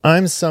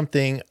I'm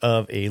something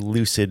of a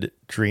lucid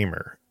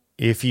dreamer.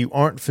 If you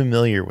aren't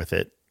familiar with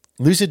it,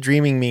 lucid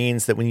dreaming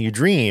means that when you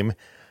dream,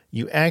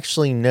 you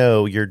actually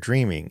know you're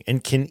dreaming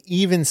and can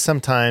even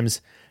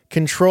sometimes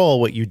control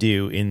what you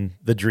do in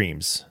the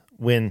dreams.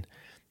 When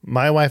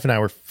my wife and I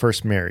were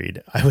first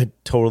married, I would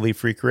totally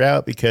freak her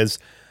out because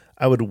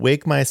I would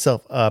wake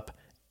myself up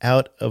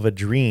out of a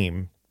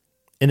dream.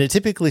 And it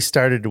typically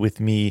started with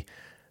me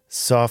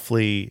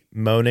softly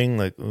moaning,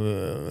 like,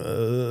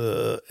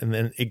 and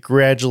then it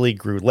gradually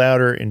grew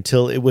louder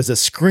until it was a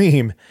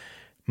scream.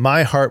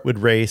 My heart would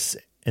race,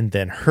 and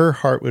then her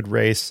heart would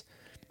race.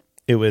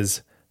 It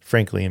was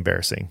frankly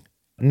embarrassing.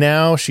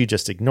 Now she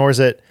just ignores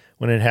it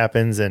when it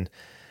happens, and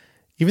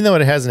even though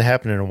it hasn't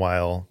happened in a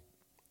while,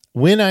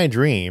 when I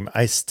dream,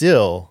 I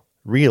still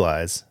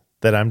realize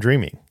that I'm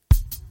dreaming.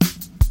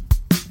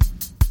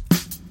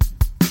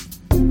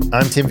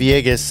 I'm Tim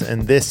Villegas,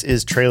 and this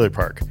is Trailer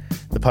Park,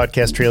 the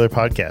podcast trailer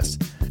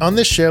podcast. On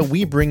this show,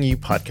 we bring you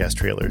podcast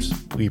trailers.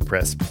 We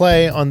press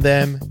play on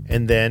them,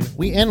 and then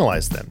we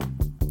analyze them.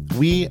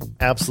 We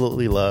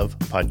absolutely love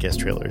podcast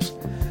trailers.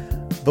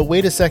 But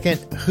wait a second,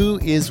 who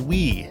is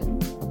we?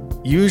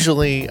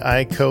 Usually,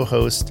 I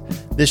co-host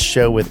this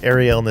show with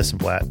Ariel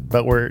Nissenblatt,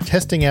 but we're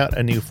testing out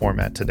a new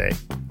format today.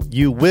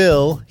 You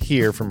will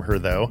hear from her,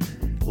 though,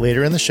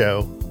 later in the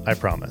show, I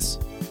promise.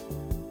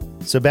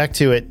 So back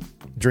to it.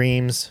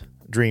 Dreams,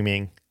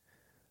 dreaming.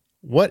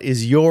 What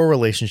is your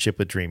relationship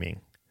with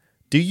dreaming?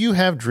 Do you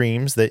have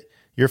dreams that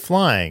you're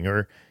flying,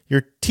 or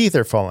your teeth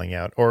are falling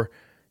out, or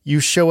you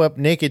show up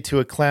naked to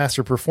a class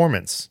or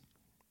performance?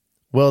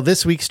 Well,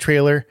 this week's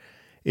trailer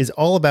is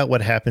all about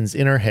what happens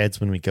in our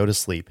heads when we go to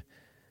sleep,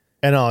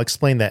 and I'll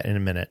explain that in a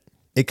minute.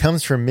 It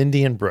comes from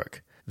Mindy and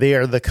Brooke. They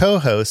are the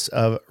co-hosts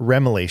of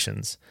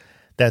REMelations.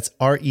 That's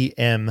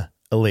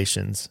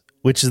REMelations,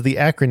 which is the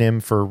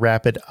acronym for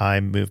Rapid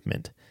Eye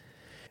Movement.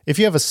 If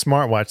you have a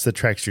smartwatch that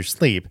tracks your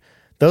sleep,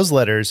 those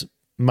letters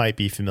might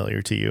be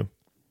familiar to you.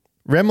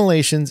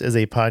 REMelations is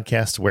a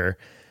podcast where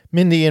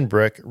Mindy and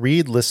Brooke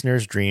read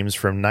listeners' dreams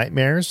from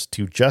nightmares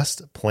to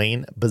just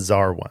plain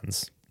bizarre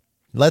ones.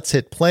 Let's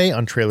hit play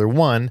on trailer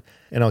 1,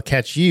 and I'll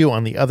catch you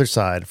on the other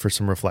side for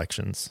some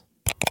reflections.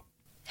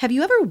 Have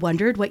you ever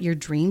wondered what your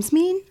dreams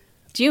mean?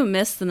 Do you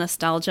miss the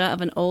nostalgia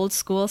of an old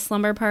school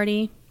slumber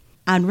party?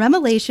 On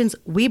REMelations,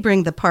 we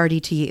bring the party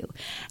to you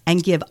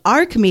and give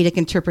our comedic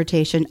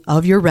interpretation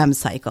of your REM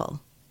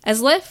cycle. As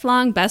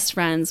lifelong best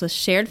friends with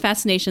shared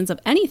fascinations of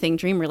anything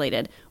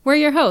dream-related, we're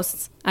your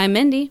hosts. I'm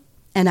Mindy.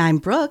 And I'm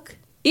Brooke.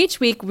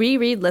 Each week, we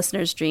read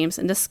listeners' dreams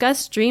and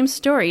discuss dream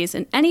stories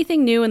and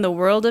anything new in the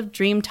world of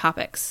dream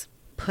topics.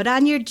 Put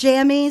on your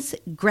jammies,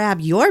 grab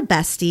your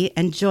bestie,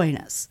 and join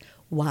us.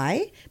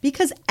 Why?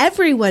 Because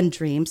everyone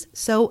dreams,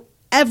 so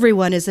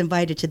everyone is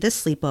invited to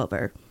this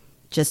sleepover.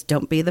 Just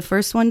don't be the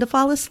first one to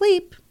fall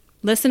asleep.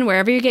 Listen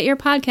wherever you get your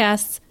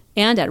podcasts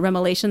and at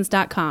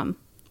REMelations.com.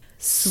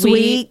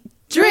 Sweet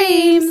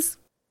dreams!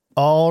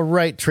 All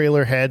right,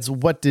 trailer heads,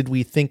 what did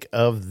we think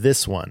of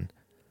this one?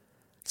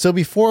 So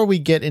before we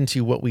get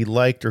into what we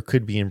liked or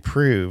could be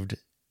improved,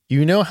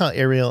 you know how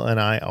Ariel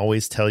and I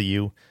always tell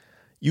you,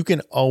 you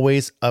can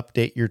always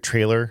update your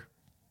trailer?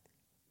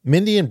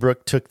 Mindy and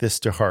Brooke took this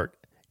to heart,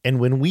 and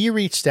when we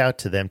reached out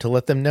to them to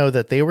let them know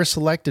that they were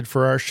selected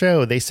for our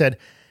show, they said,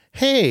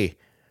 "Hey,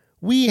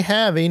 we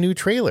have a new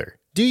trailer.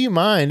 Do you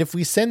mind if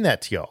we send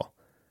that to y'all?"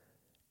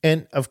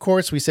 And of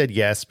course we said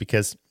yes,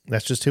 because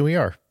that's just who we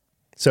are.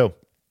 So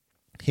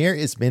here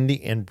is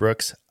Mindy and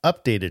Brooke's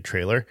updated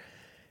trailer.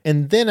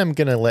 And then I'm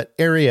going to let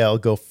Ariel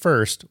go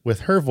first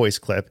with her voice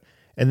clip,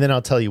 and then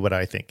I'll tell you what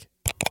I think.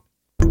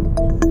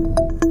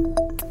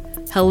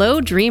 Hello,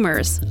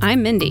 dreamers.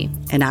 I'm Mindy.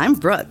 And I'm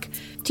Brooke.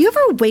 Do you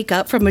ever wake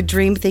up from a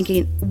dream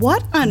thinking,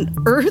 what on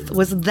earth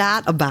was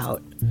that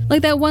about?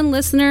 Like that one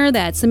listener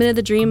that submitted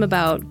the dream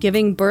about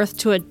giving birth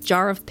to a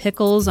jar of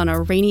pickles on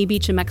a rainy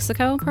beach in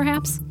Mexico,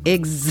 perhaps?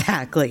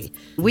 Exactly.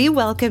 We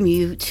welcome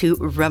you to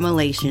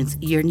REMelations,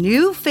 your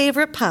new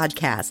favorite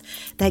podcast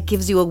that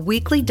gives you a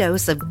weekly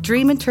dose of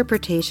dream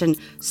interpretation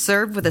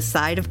served with a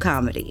side of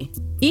comedy.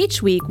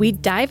 Each week, we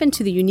dive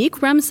into the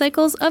unique REM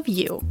cycles of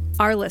you,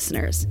 our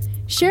listeners,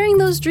 sharing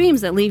those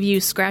dreams that leave you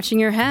scratching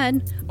your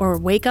head or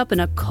wake up in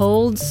a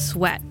cold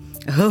sweat.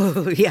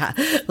 Oh, yeah.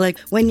 Like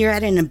when you're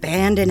at an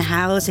abandoned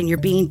house and you're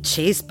being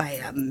chased by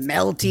a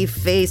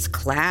melty-faced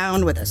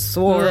clown with a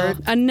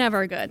sword.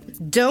 Never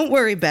good. Don't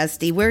worry,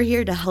 bestie. We're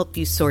here to help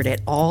you sort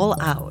it all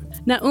out.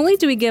 Not only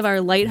do we give our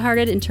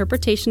lighthearted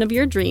interpretation of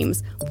your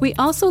dreams, we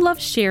also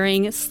love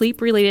sharing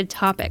sleep-related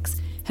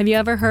topics. Have you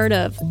ever heard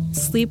of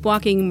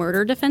sleepwalking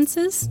murder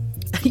defenses?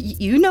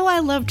 You know I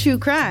love true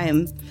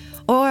crime.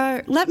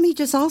 Or let me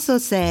just also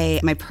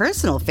say my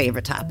personal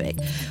favorite topic.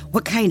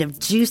 What kind of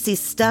juicy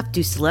stuff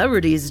do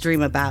celebrities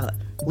dream about?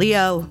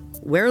 Leo,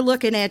 we're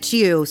looking at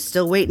you,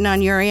 still waiting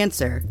on your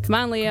answer. Come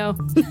on, Leo.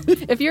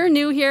 If you're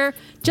new here,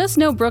 just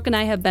know Brooke and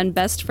I have been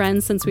best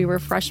friends since we were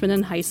freshmen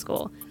in high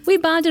school. We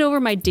bonded over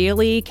my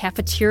daily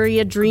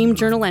cafeteria dream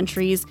journal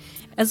entries,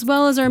 as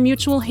well as our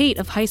mutual hate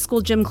of high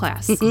school gym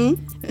class.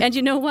 And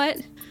you know what?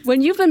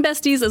 When you've been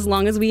besties as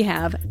long as we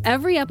have,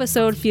 every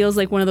episode feels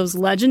like one of those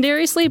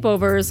legendary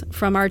sleepovers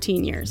from our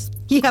teen years.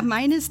 Yeah,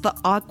 minus the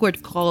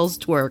awkward calls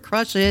to our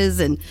crushes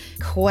and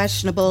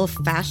questionable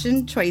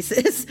fashion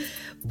choices.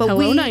 But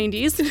Hello, we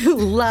 90s.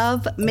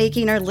 love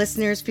making our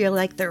listeners feel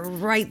like they're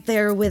right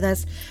there with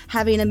us,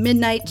 having a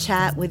midnight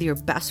chat with your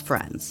best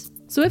friends.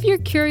 So if you're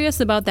curious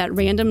about that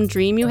random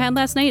dream you had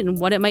last night and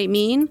what it might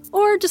mean,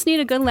 or just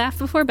need a good laugh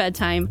before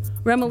bedtime,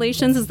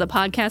 REMelations is the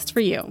podcast for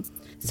you.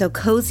 So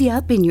cozy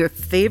up in your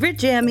favorite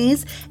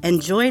jammies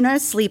and join our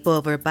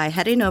sleepover by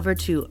heading over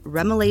to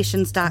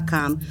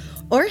REMelations.com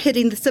or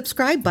hitting the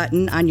subscribe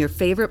button on your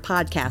favorite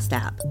podcast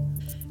app.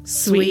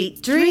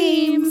 Sweet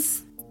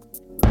dreams!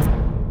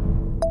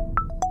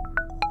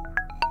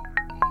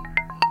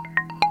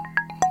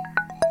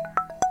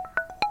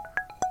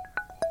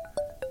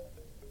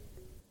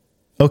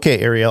 Okay,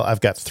 Ariel,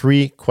 I've got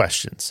 3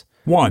 questions.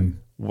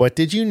 1. What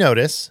did you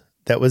notice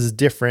that was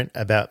different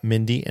about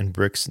Mindy and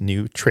Brooke's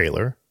new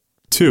trailer?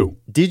 2.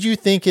 Did you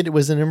think it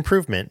was an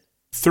improvement?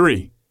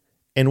 3.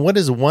 And what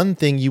is one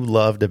thing you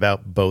loved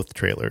about both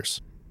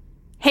trailers?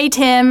 Hey,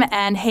 Tim,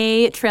 and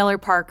hey, trailer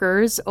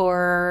parkers,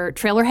 or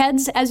trailer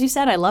heads, as you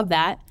said. I love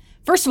that.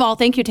 First of all,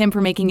 thank you, Tim,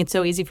 for making it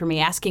so easy for me,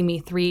 asking me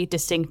 3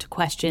 distinct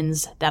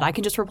questions that I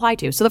can just reply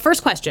to. So the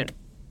first question,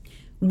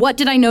 what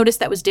did I notice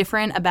that was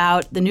different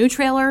about the new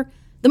trailer?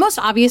 The most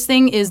obvious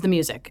thing is the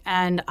music,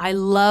 and I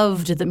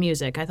loved the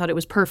music. I thought it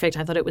was perfect.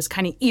 I thought it was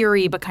kind of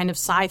eerie, but kind of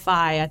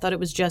sci-fi. I thought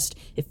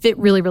it fit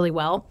really, really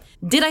well.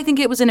 Did I think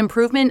it was an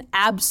improvement?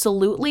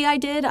 Absolutely, I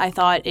did. I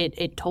thought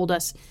it told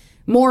us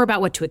more about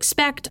what to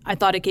expect. I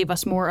thought it gave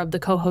us more of the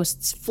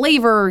co-hosts'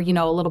 flavor, a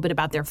little bit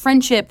about their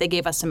friendship. They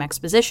gave us some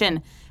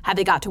exposition, how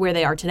they got to where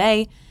they are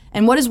today.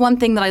 And what is one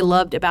thing that I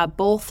loved about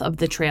both of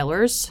the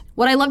trailers?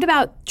 What I loved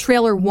about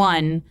trailer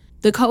 1,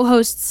 the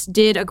co-hosts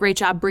did a great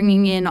job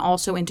bringing in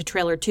also into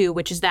trailer 2,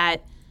 which is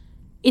that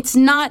it's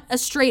not a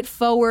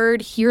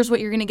straightforward, here's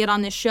what you're going to get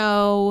on this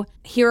show,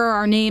 here are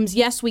our names.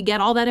 Yes, we get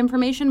all that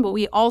information, but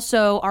we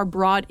also are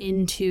brought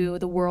into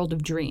the world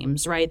of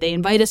dreams, right? They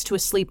invite us to a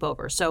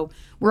sleepover. So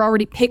we're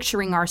already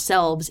picturing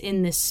ourselves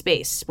in this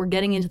space. We're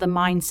getting into the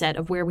mindset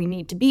of where we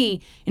need to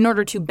be in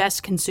order to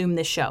best consume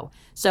this show.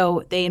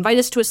 So they invite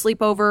us to a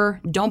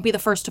sleepover. Don't be the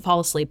first to fall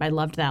asleep. I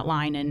loved that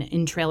line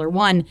in trailer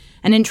 1.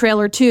 And in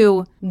trailer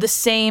 2, the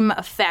same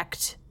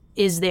effect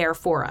is there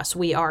for us.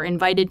 We are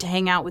invited to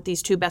hang out with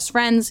these 2 best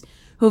friends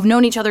who have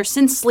known each other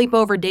since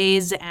sleepover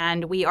days,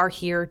 and we are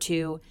here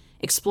to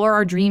explore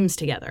our dreams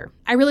together.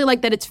 I really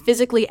like that it's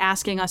physically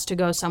asking us to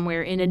go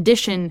somewhere in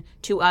addition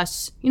to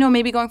us,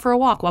 maybe going for a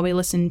walk while we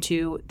listen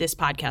to this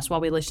podcast, while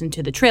we listen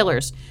to the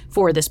trailers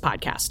for this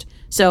podcast.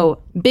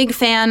 So big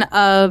fan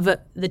of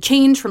the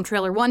change from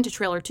trailer 1 to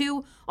trailer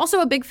 2.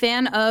 Also a big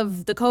fan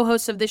of the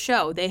co-hosts of this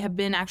show. They have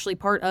been actually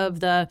part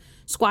of the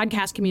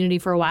Squadcast community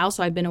for a while,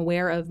 so I've been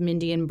aware of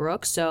Mindy and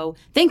Brooke. So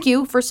thank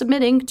you for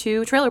submitting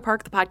to Trailer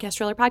Park, the podcast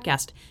trailer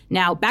podcast.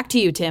 Now back to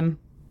you, Tim.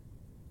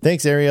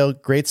 Thanks, Ariel.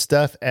 Great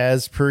stuff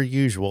as per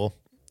usual.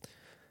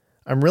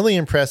 I'm really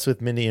impressed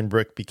with Mindy and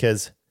Brooke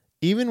because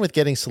even with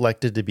getting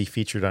selected to be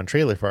featured on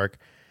Trailer Park,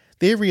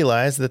 they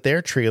realized that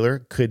their trailer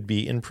could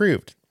be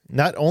improved.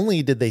 Not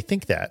only did they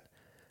think that,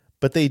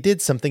 but they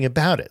did something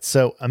about it.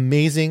 So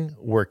amazing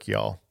work,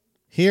 y'all.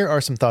 Here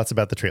are some thoughts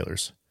about the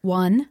trailers.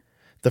 1.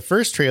 The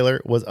first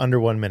trailer was under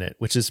 1 minute,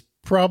 which is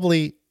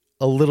probably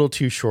a little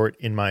too short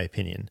in my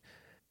opinion.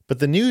 But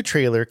the new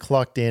trailer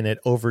clocked in at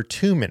over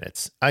 2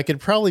 minutes. I could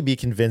probably be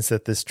convinced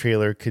that this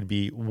trailer could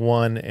be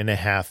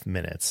 1.5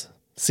 minutes.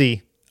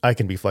 See, I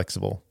can be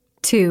flexible.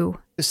 2.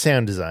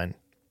 Sound design.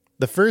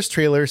 The first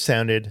trailer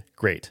sounded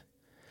great,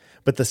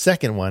 but the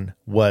second one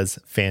was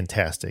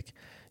fantastic.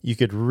 You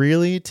could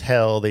really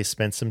tell they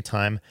spent some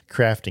time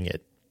crafting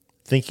it,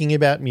 thinking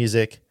about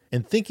music,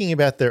 and thinking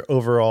about their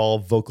overall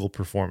vocal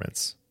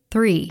performance.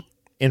 3.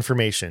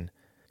 Information.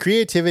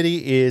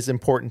 Creativity is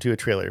important to a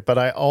trailer, but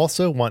I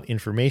also want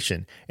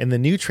information, and the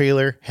new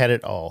trailer had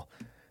it all.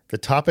 The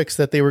topics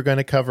that they were going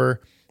to cover,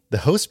 the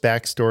host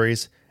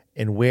backstories,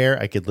 and where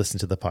I could listen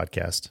to the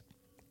podcast.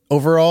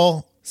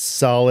 Overall,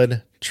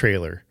 solid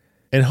trailer,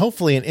 and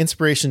hopefully an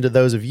inspiration to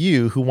those of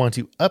you who want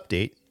to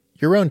update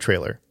your own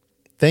trailer.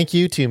 Thank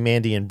you to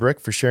Mandy and Brooke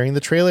for sharing the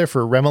trailer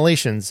for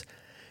REMelations.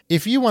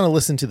 If you want to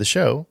listen to the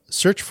show,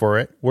 search for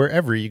it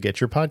wherever you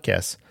get your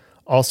podcasts.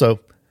 Also,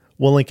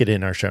 we'll link it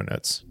in our show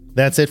notes.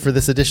 That's it for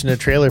this edition of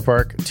Trailer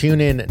Park. Tune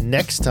in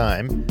next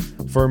time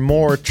for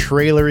more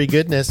trailery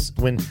goodness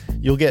when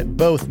you'll get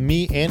both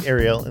me and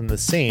Ariel in the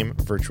same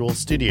virtual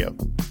studio.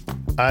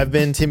 I've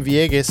been Tim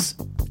Villegas,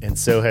 and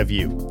so have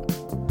you.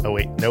 Oh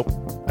wait, nope.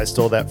 I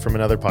stole that from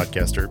another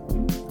podcaster.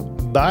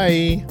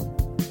 Bye!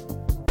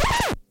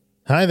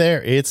 Hi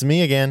there, it's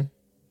me again.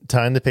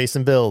 Time to pay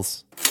some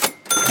bills.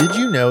 Did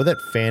you know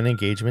that fan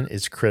engagement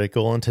is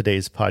critical in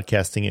today's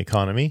podcasting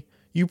economy?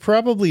 You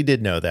probably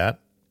did know that.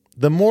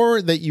 The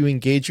more that you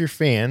engage your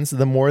fans,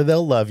 the more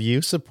they'll love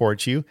you,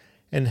 support you,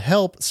 and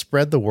help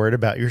spread the word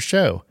about your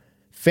show.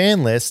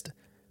 FanList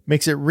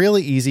makes it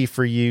really easy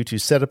for you to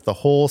set up the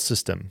whole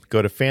system.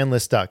 Go to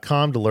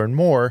fanlist.com to learn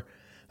more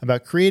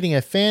about creating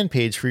a fan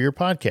page for your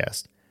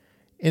podcast.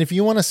 And if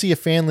you want to see a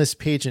fan list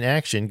page in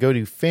action, go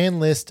to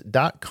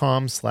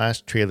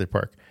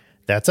fanlist.com/trailerpark.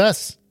 That's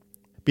us.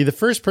 Be the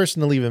first person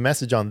to leave a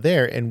message on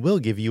there and we'll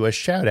give you a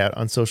shout out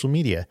on social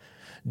media.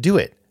 Do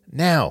it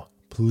now,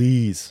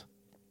 please.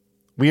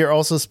 We are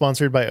also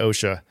sponsored by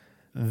OSHA.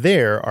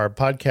 They're our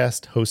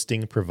podcast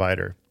hosting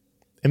provider.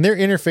 And their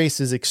interface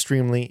is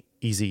extremely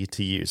easy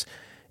to use.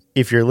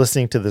 If you're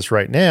listening to this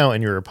right now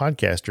and you're a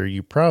podcaster,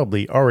 you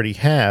probably already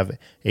have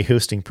a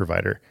hosting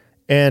provider.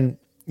 And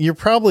you're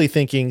probably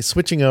thinking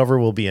switching over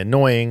will be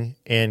annoying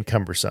and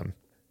cumbersome.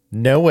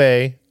 No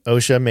way,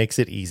 OSHA makes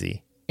it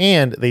easy.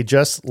 And they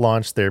just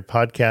launched their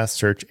podcast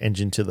search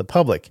engine to the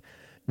public.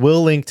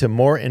 We'll link to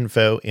more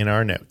info in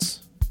our notes.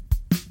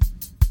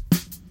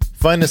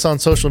 Find us on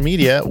social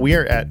media. We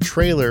are at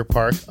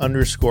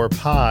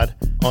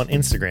trailerpark_pod on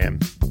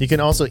Instagram. You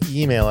can also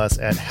email us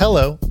at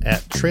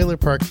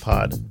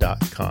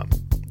hello@trailerparkpod.com.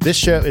 This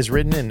show is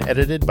written and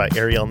edited by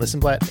Ariel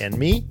Nissenblatt and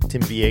me,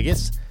 Tim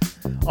Villegas.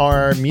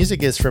 Our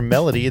music is from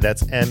Melody,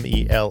 that's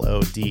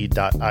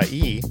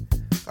melod.ie.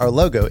 Our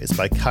logo is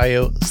by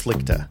Kaio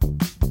Slikta.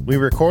 We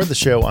record the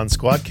show on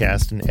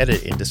Squadcast and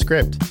edit into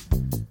script.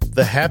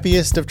 The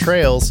happiest of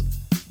trails.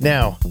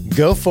 Now,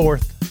 go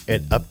forth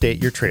and update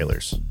your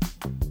trailers.